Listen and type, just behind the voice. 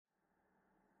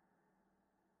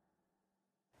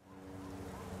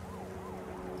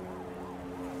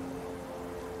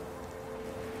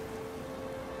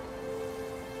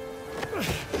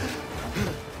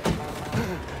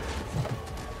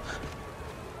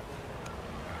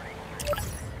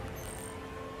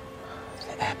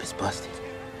App is busted.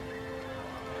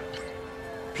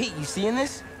 Pete, you seeing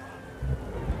this?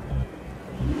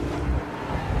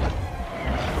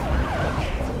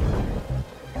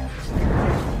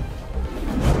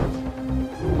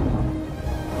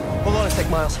 Hold on a sec,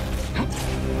 Miles.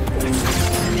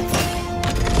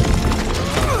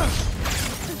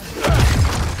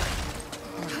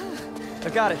 I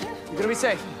got it. You're gonna be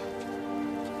safe.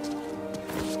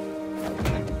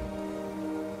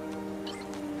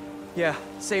 Yeah,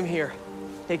 same here.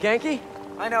 Hey, Genki?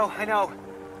 I know.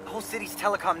 The whole city's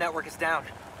telecom network is down.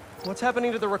 What's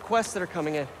happening to the requests that are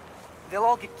coming in? They'll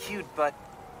all get queued, but...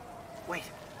 Wait.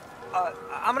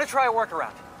 I'm gonna try a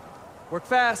workaround. Work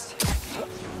fast.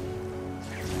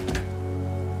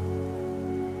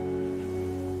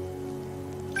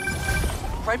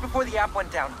 Right before the app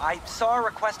went down, I saw a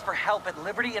request for help at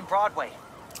Liberty and Broadway.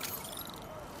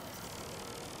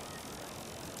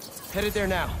 Headed there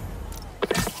now.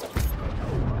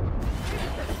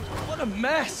 What a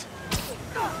mess!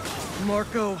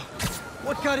 Marco,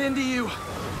 what got into you?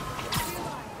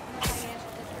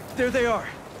 There they are.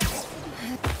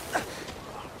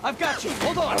 I've got you.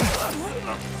 Hold on.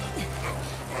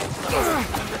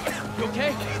 You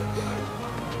okay?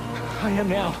 I am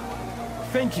now.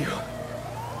 Thank you.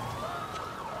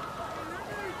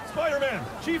 Spider-Man!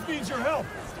 Chief needs your help!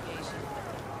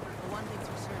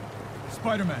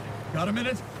 Spider-Man, got a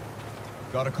minute?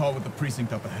 Got a call with the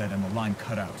precinct up ahead and the line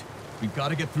cut out. We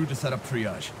gotta get through to set up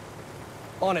triage.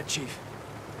 On it, Chief.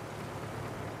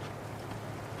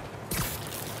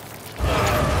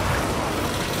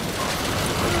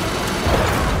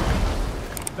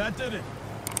 That did it.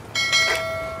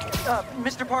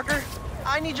 Mr. Parker,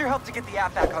 I need your help to get the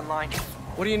app back online.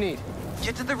 What do you need?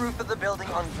 Get to the roof of the building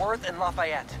on Worth and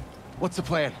Lafayette. What's the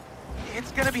plan?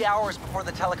 It's gonna be hours before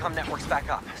the telecom network's back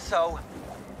up, so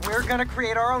we're gonna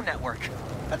create our own network.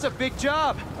 That's a big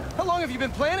job. How long have you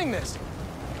been planning this?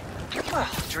 Well,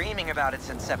 dreaming about it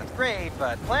since 7th grade,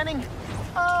 but planning,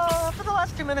 for the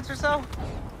last 2 minutes or so.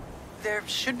 There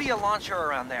should be a launcher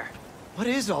around there. What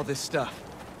is all this stuff?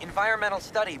 Environmental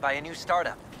study by a new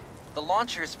startup. The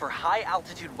launcher's for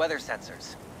high-altitude weather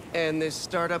sensors. And this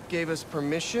startup gave us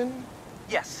permission?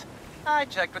 Yes. I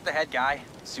checked with the head guy.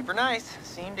 Super nice.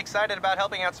 Seemed excited about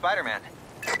helping out Spider-Man.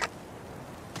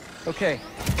 Okay,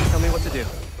 tell me what to do.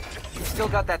 You've still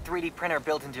got that 3D printer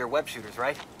built into your web shooters,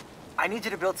 right? I need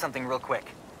you to build something real quick.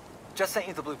 Just sent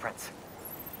you the blueprints.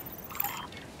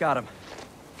 Got him.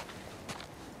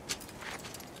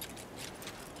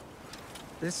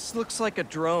 This looks like a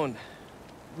drone.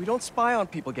 We don't spy on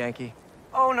people, Genki.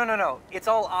 Oh, no. It's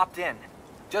all opt-in.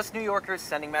 Just New Yorkers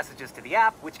sending messages to the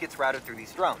app, which gets routed through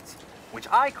these drones, which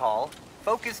I call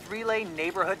Focused Relay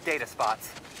Neighborhood Data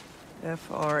Spots.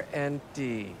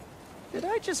 FRND. Did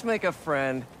I just make a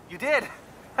friend? You did!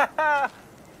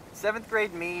 7th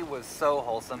grade me was so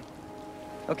wholesome.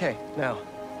 Okay, now,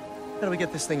 how do we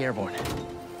get this thing airborne?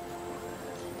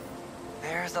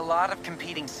 There's a lot of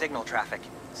competing signal traffic,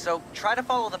 so try to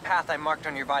follow the path I marked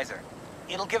on your visor.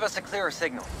 It'll give us a clearer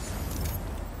signal.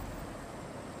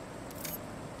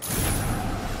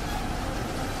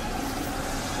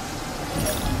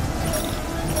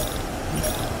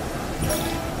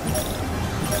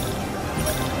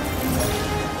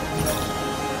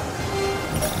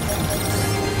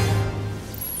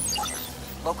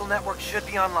 Local network should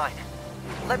be online.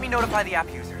 Let me notify the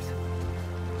app users.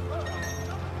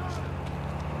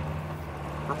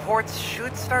 Reports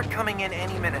should start coming in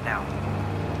any minute now.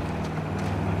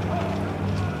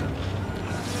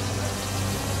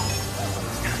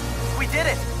 We did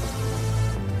it!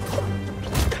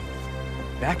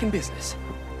 Back in business.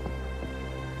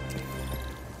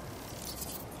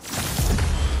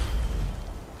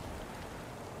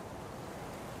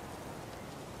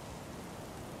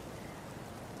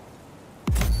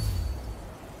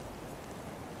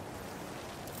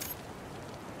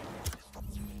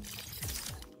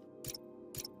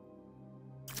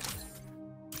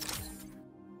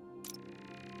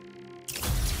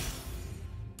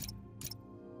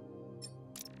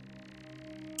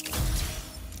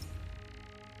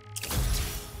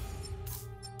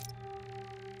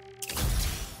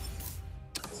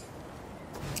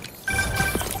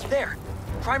 There!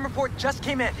 Crime report just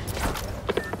came in.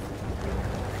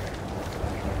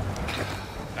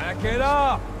 Back it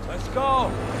up! Let's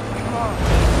go! Come on.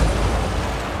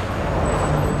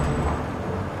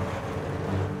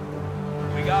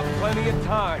 We got plenty of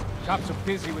time. Cops are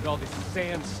busy with all this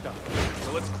sand stuff.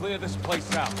 So let's clear this place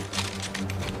out.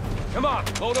 Come on,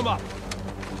 load him up.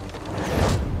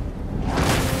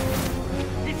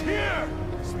 He's here!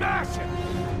 Smash him!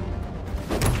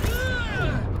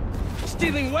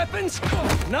 stealing weapons?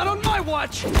 Not on my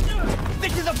watch!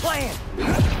 This is a plan!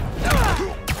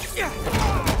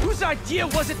 Whose idea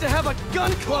was it to have a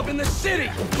gun club in the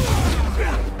city?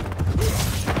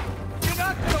 You're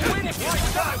not gonna win if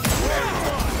like that!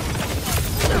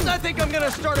 I think I'm gonna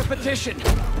start a petition.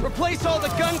 Replace all the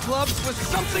gun clubs with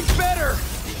something better!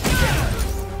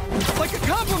 Like a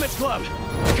compliment club!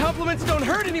 Compliments don't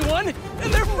hurt anyone,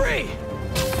 and they're free!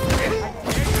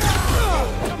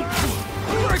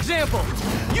 For example,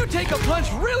 you take a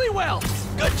punch really well!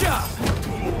 Good job!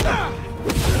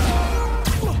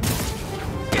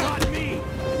 Not me!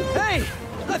 Hey!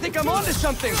 I think I'm onto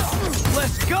something!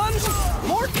 Less guns,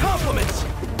 more compliments!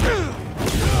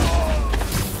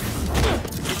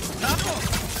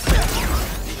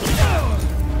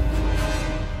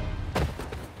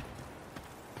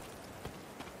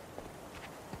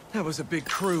 That was a big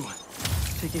crew,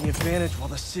 taking advantage while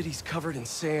the city's covered in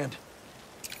sand.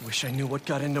 Wish I knew what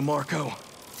got into Marco.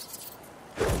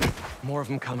 More of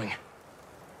them coming.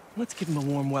 Let's give them a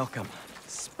warm welcome,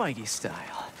 Spidey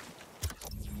style.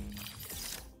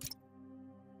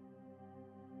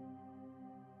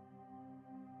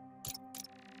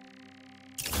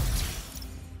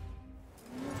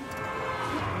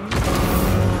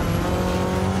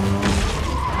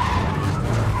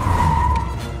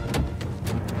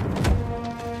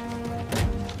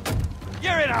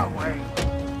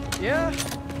 Yeah,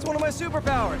 it's one of my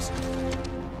superpowers.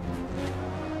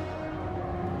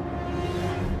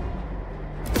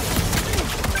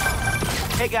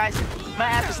 Hey guys, my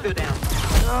app is still down.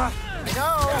 I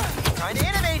know! Trying to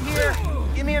innovate here!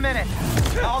 Give me a minute.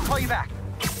 I'll call you back.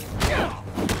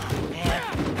 Man,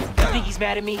 I think he's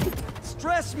mad at me.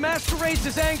 Stress masquerades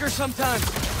as anger sometimes.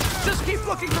 Just keep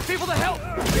looking for people to help.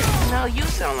 No, you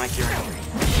sound like you're angry.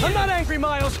 I'm not angry,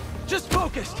 Miles. Just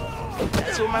focused.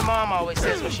 That's what my mom always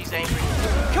says when she's angry.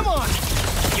 Come on.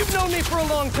 You've known me for a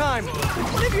long time.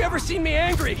 When have you ever seen me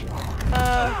angry?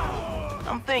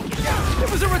 I'm thinking.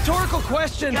 It was a rhetorical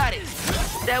question. Got it.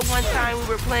 That one time we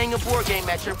were playing a board game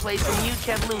at your place and you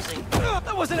kept losing.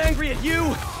 I wasn't angry at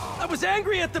you. I was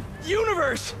angry at the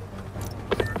universe.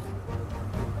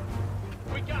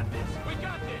 We got this! We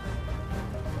got this!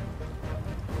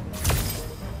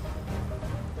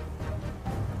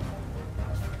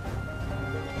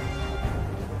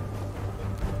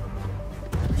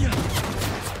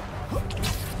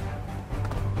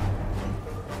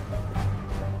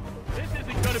 This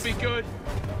isn't gonna be good.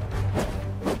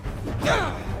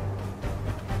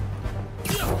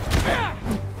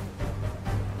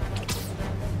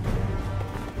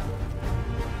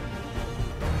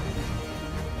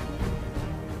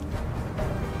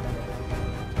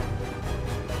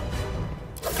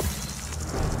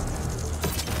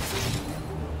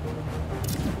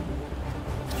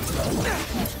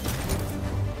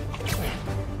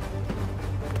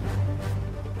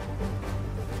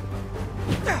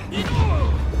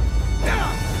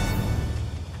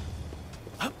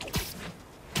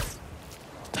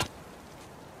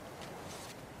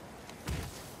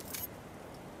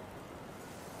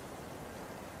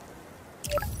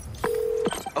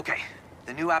 Okay,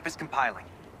 the new app is compiling.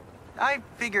 I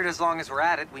figured as long as we're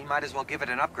at it, we might as well give it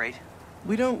an upgrade.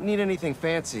 We don't need anything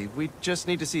fancy. We just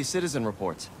need to see citizen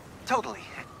reports. Totally.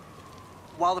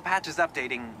 While the patch is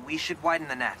updating, we should widen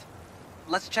the net.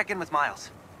 Let's check in with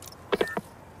Miles.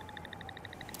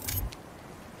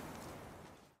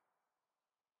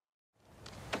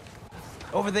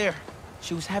 Over there.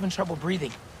 She was having trouble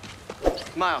breathing.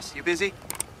 Miles, you busy?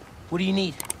 What do you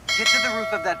need? Get to the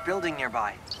roof of that building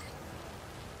nearby.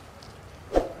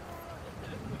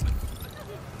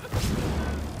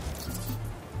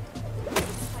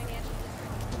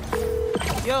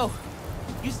 Yo,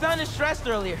 you sounded stressed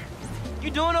earlier. You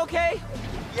doing okay?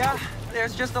 Yeah,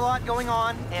 there's just a lot going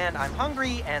on, and I'm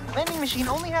hungry, and the vending machine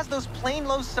only has those plain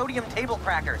low-sodium table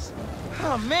crackers.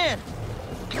 Oh man,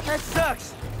 that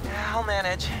sucks. I'll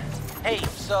manage. Hey,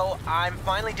 so I'm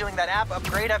finally doing that app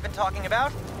upgrade I've been talking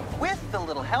about, with a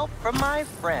little help from my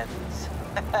friends.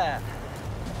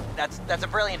 That's a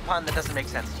brilliant pun that doesn't make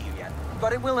sense to you yet,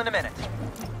 but it will in a minute.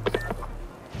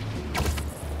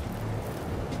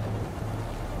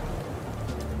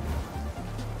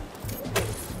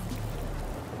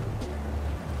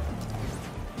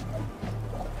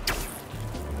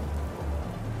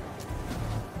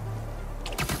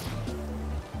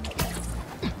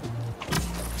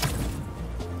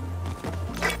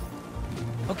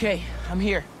 Okay, I'm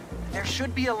here. There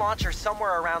should be a launcher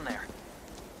somewhere around there.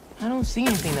 I don't see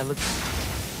anything that looks...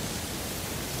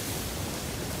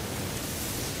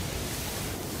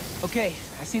 Okay,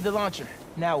 I see the launcher.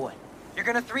 Now what? You're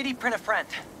gonna 3D print a friend.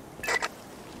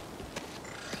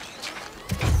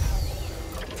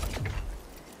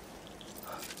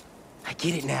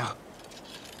 get it now.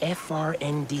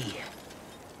 FRND.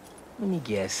 Let me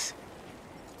guess.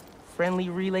 Friendly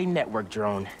Relay Network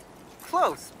drone.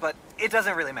 Close, but it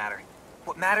doesn't really matter.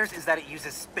 What matters is that it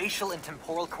uses spatial and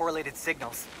temporal correlated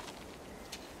signals.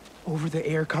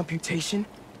 Over-the-air computation?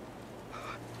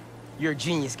 You're a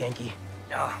genius, Genki.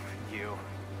 Oh, you.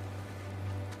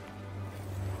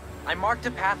 I marked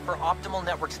a path for optimal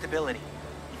network stability.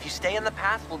 If you stay in the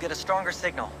path, we'll get a stronger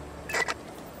signal.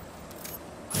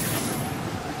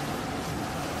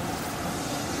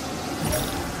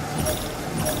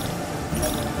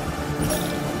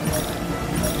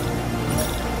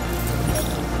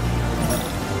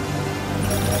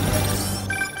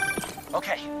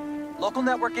 Okay, local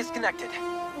network is connected.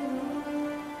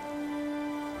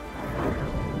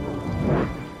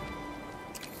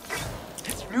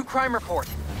 New crime report.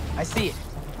 I see it.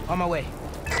 On my way.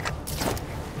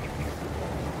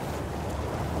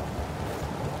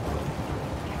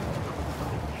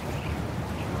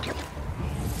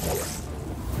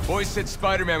 Boys said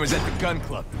Spider-Man was at the gun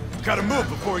club. Gotta move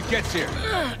before he gets here.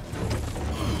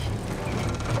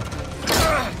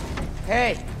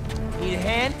 Hey, need a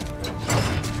hand?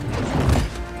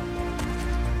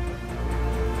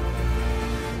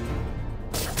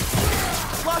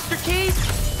 Lost your keys?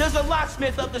 There's a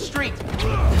locksmith up the street.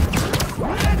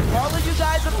 All of you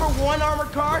guys are for one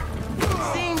armored car?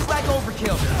 Seems like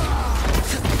overkill.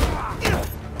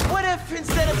 What if,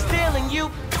 instead of stealing,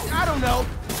 you, I don't know,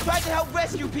 tried to help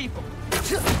rescue people?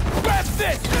 Grab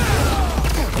this!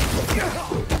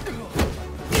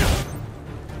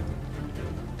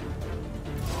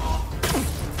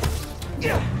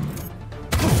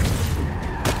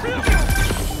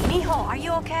 Mijo, are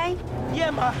you okay? Yeah,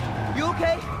 Ma. You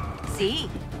okay? See,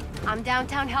 I'm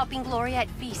downtown helping Gloria at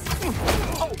Feast.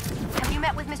 Oh, have you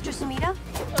met with Mr. Sumida?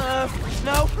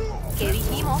 No. Que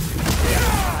dijimos?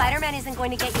 Spider-Man isn't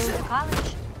going to get you into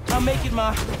college. I'll make it,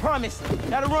 Ma. Promise.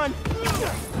 Gotta run.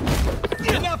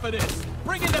 Enough of this!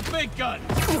 Bring in the big gun!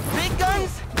 Big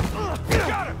guns?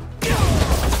 Got him!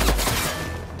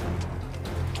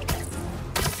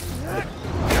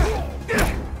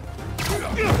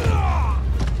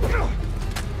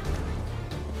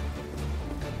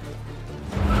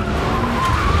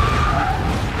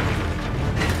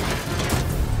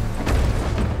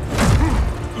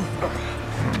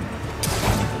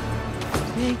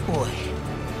 Big boy.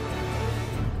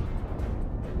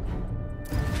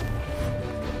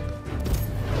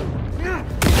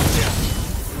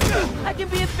 I can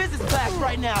be in physics class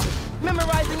right now,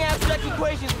 memorizing abstract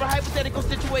equations for hypothetical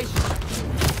situations.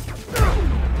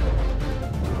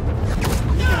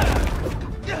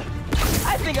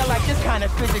 I think I like this kind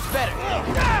of physics better.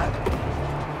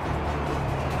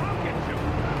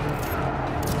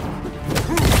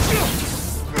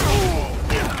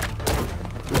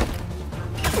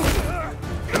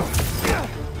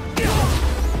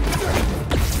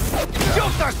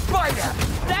 Shoot the spider!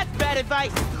 That's bad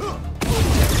advice.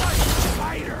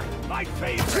 Spider, my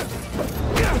favorite.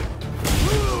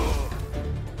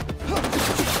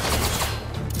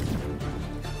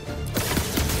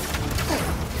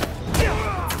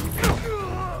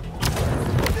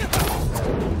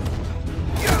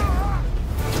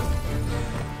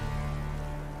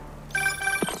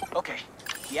 Okay,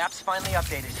 the app's finally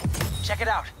updated. Check it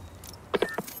out.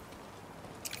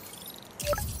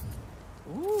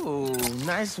 Ooh,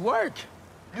 nice work.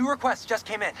 New requests just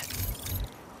came in.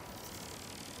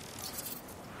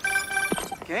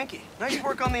 Genki, nice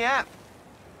work on the app.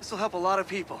 This'll help a lot of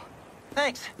people.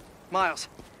 Thanks. Miles,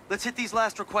 let's hit these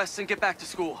last requests and get back to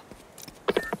school.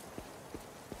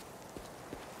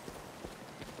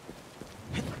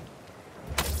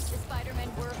 The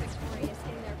Spider-Men were victorious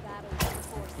in their battle with the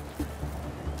Force.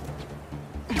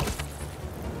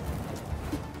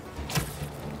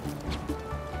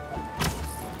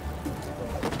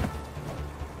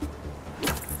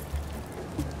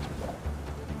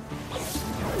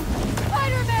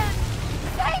 Spider-Man!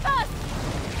 Save us!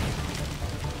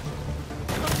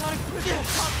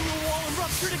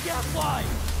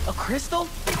 A crystal?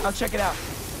 I'll check it out.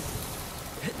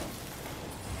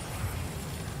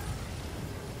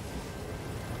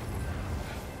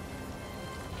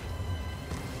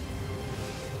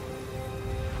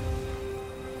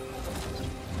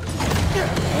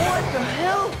 What the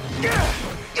hell?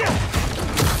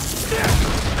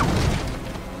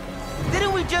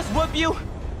 Didn't we just whoop you?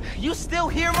 You still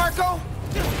here, Marco?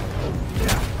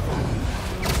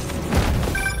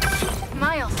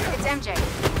 Miles, it's MJ.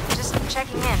 Just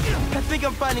checking in. I think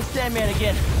I'm finding Sandman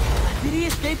again. Did he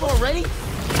escape already?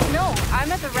 No,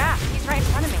 I'm at the raft. He's right in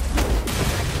front of me.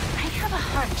 I have a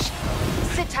hunch.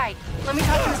 Sit tight. Let me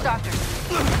talk to this doctor.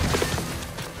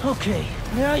 Okay,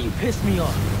 now you piss me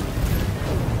off.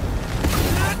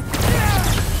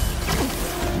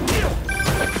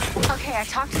 Okay, I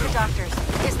talked to the doctors.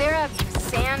 Is there a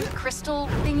sand crystal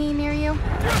thingy near you?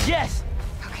 Yes!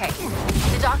 Okay.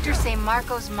 The doctors say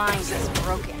Marco's mind is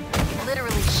broken.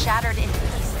 Literally shattered into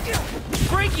pieces.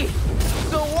 Freaky!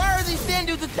 So why are these sand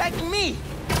dudes attacking me?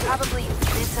 Probably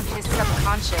bits of his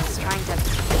subconscious trying to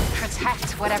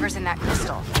protect whatever's in that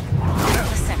crystal.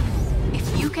 Listen,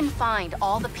 if you can find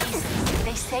all the pieces,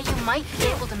 they say you might be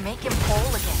able to make him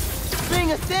whole again.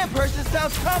 Being a sand person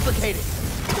sounds complicated.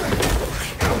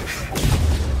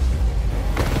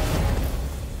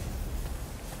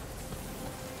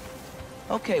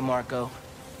 Okay, Marco.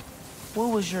 What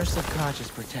was your subconscious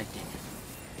protecting?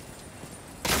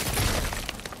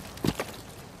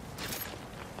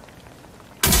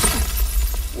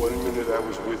 One minute I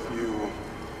was with you,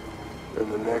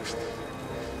 and the next,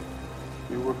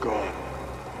 you were gone.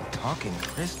 Talking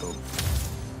crystal.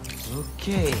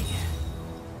 Okay.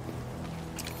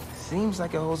 Seems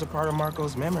like it holds a part of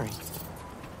Marco's memory.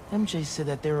 MJ said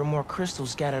that there were more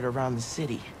crystals scattered around the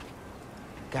city.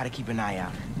 Gotta keep an eye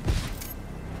out.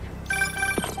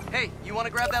 Hey, you want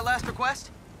to grab that last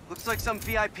request? Looks like some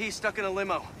VIP stuck in a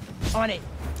limo. On it.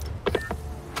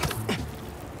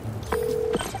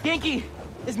 Genki,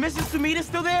 is Mrs. Sumida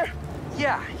still there?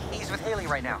 Yeah, he's with Haley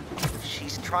right now.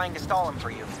 She's trying to stall him for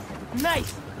you.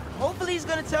 Nice. Hopefully he's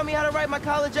gonna tell me how to write my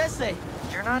college essay.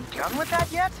 You're not done with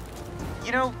that yet?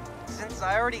 You know, since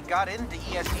I already got into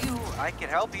ESU, I could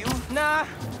help you. Nah,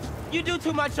 you do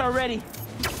too much already.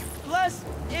 Plus,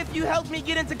 if you help me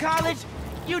get into college,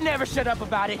 you never shut up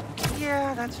about it.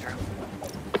 Yeah, that's true.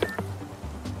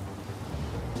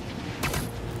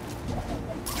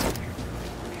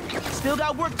 Still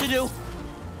got work to do.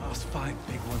 Lost 5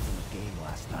 big ones in the game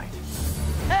last night.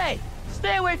 Hey,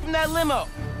 stay away from that limo.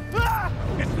 Ah!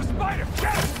 It's the spider!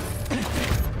 Get it!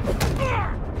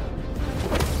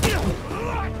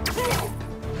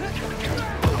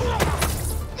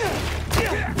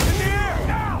 In the air!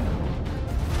 Now!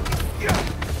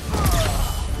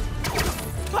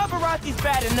 Paparazzi's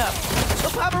bad enough.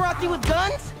 But paparazzi with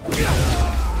guns?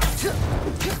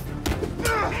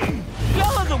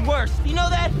 Y'all are the worst, you know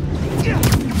that?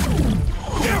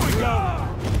 Here we go!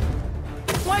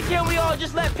 Why can't we all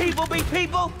just let people be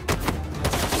people?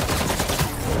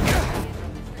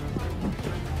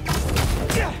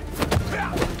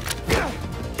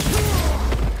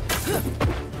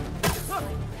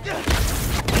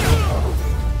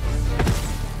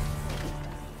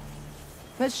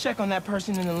 Let's check on that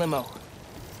person in the limo.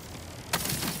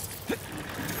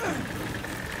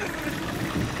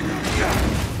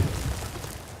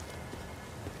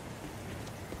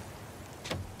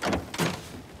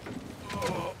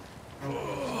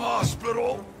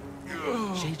 Hospital.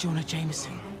 J. Jonah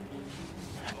Jameson.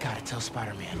 I gotta tell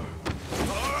Spider-Man.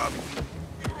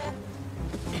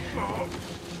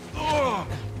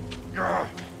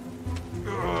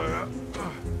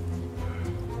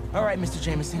 All right, Mr.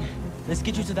 Jameson. Let's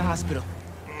get you to the hospital.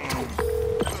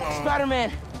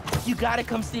 Spider-Man, you gotta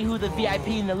come see who the VIP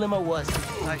in the limo was.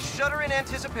 I shudder in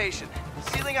anticipation.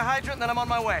 Sealing a hydrant, then I'm on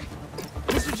my way.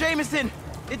 Mr. Jameson,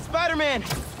 it's Spider-Man.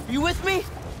 Are you with me?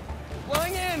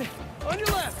 Flying in! On your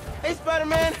left! Hey,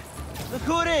 Spider-Man. Look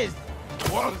who it is.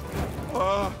 What?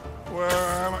 Where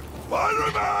am I?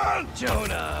 Spider-Man!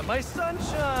 Jonah, my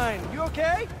sunshine! You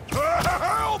okay?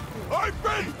 Help! I've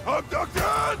been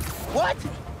abducted! What?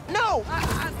 No,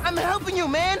 I'm helping you,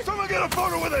 man. Someone get a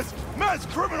photo with this! Mass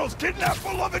criminals kidnap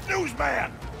beloved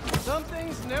newsman! Some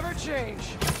things never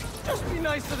change. Just be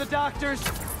nice to the doctors.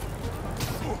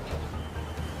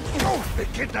 Oh, they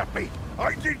kidnapped me!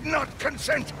 I did not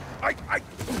consent!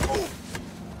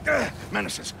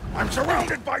 Menaces! I'm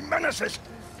surrounded by menaces!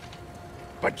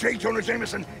 But J. Jonah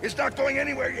Jameson is not going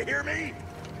anywhere, you hear me?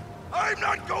 I'm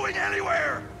not going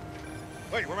anywhere!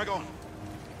 Wait, where am I going?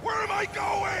 Where am I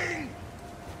going?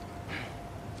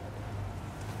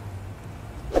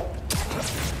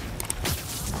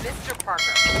 Mr.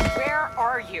 Parker, where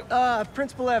are you?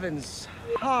 Principal Evans.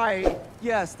 Hi.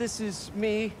 Yes, this is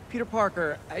me, Peter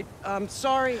Parker. I'm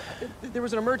sorry. There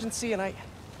was an emergency and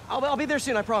I'll be there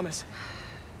soon, I promise.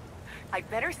 I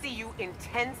better see you in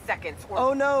 10 seconds or...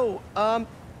 Oh no.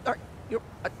 You're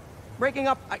breaking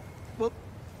up. Well,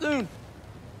 soon.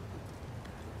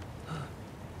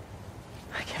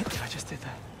 I can't believe I just did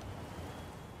that.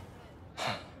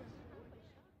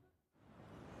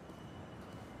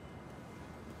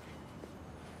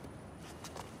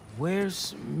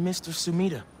 Where's Mr.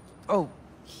 Sumida? Oh,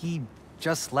 he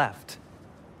just left.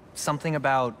 Something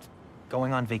about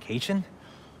going on vacation?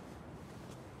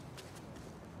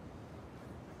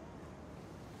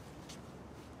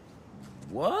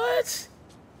 What?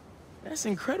 That's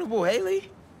incredible, Haley.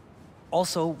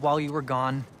 Also, while you were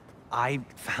gone, I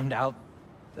found out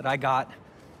that I got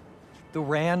the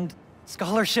Rand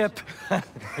scholarship. Are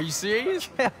you serious?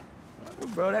 Yeah.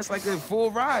 Bro, that's like a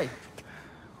full ride.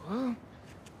 Well,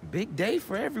 big day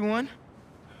for everyone.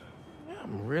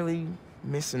 I'm really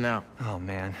missing out. Oh,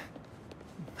 man.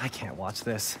 I can't watch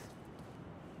this.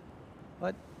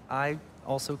 But I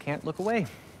also can't look away.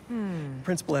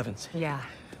 Principal Evans. Yeah.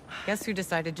 Guess who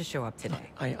decided to show up today?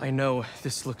 I know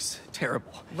this looks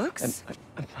terrible. Looks?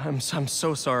 And I'm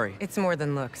so sorry. It's more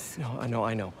than looks. No,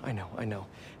 I know. And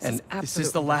this is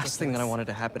absolutely the last thing that I ridiculous. wanted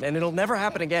to happen, and it'll never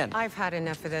happen again. I've had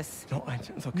enough of this. No,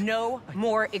 look. No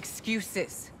more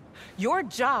excuses. Your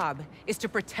job is to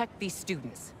protect these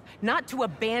students, not to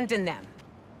abandon them.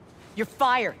 You're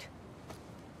fired.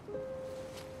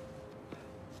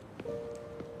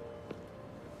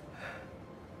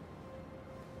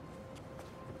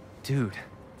 Dude,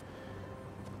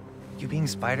 you being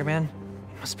Spider-Man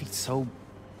must be so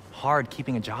hard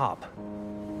keeping a job.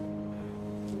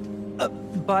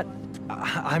 But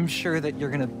I'm sure that you're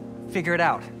gonna figure it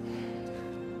out.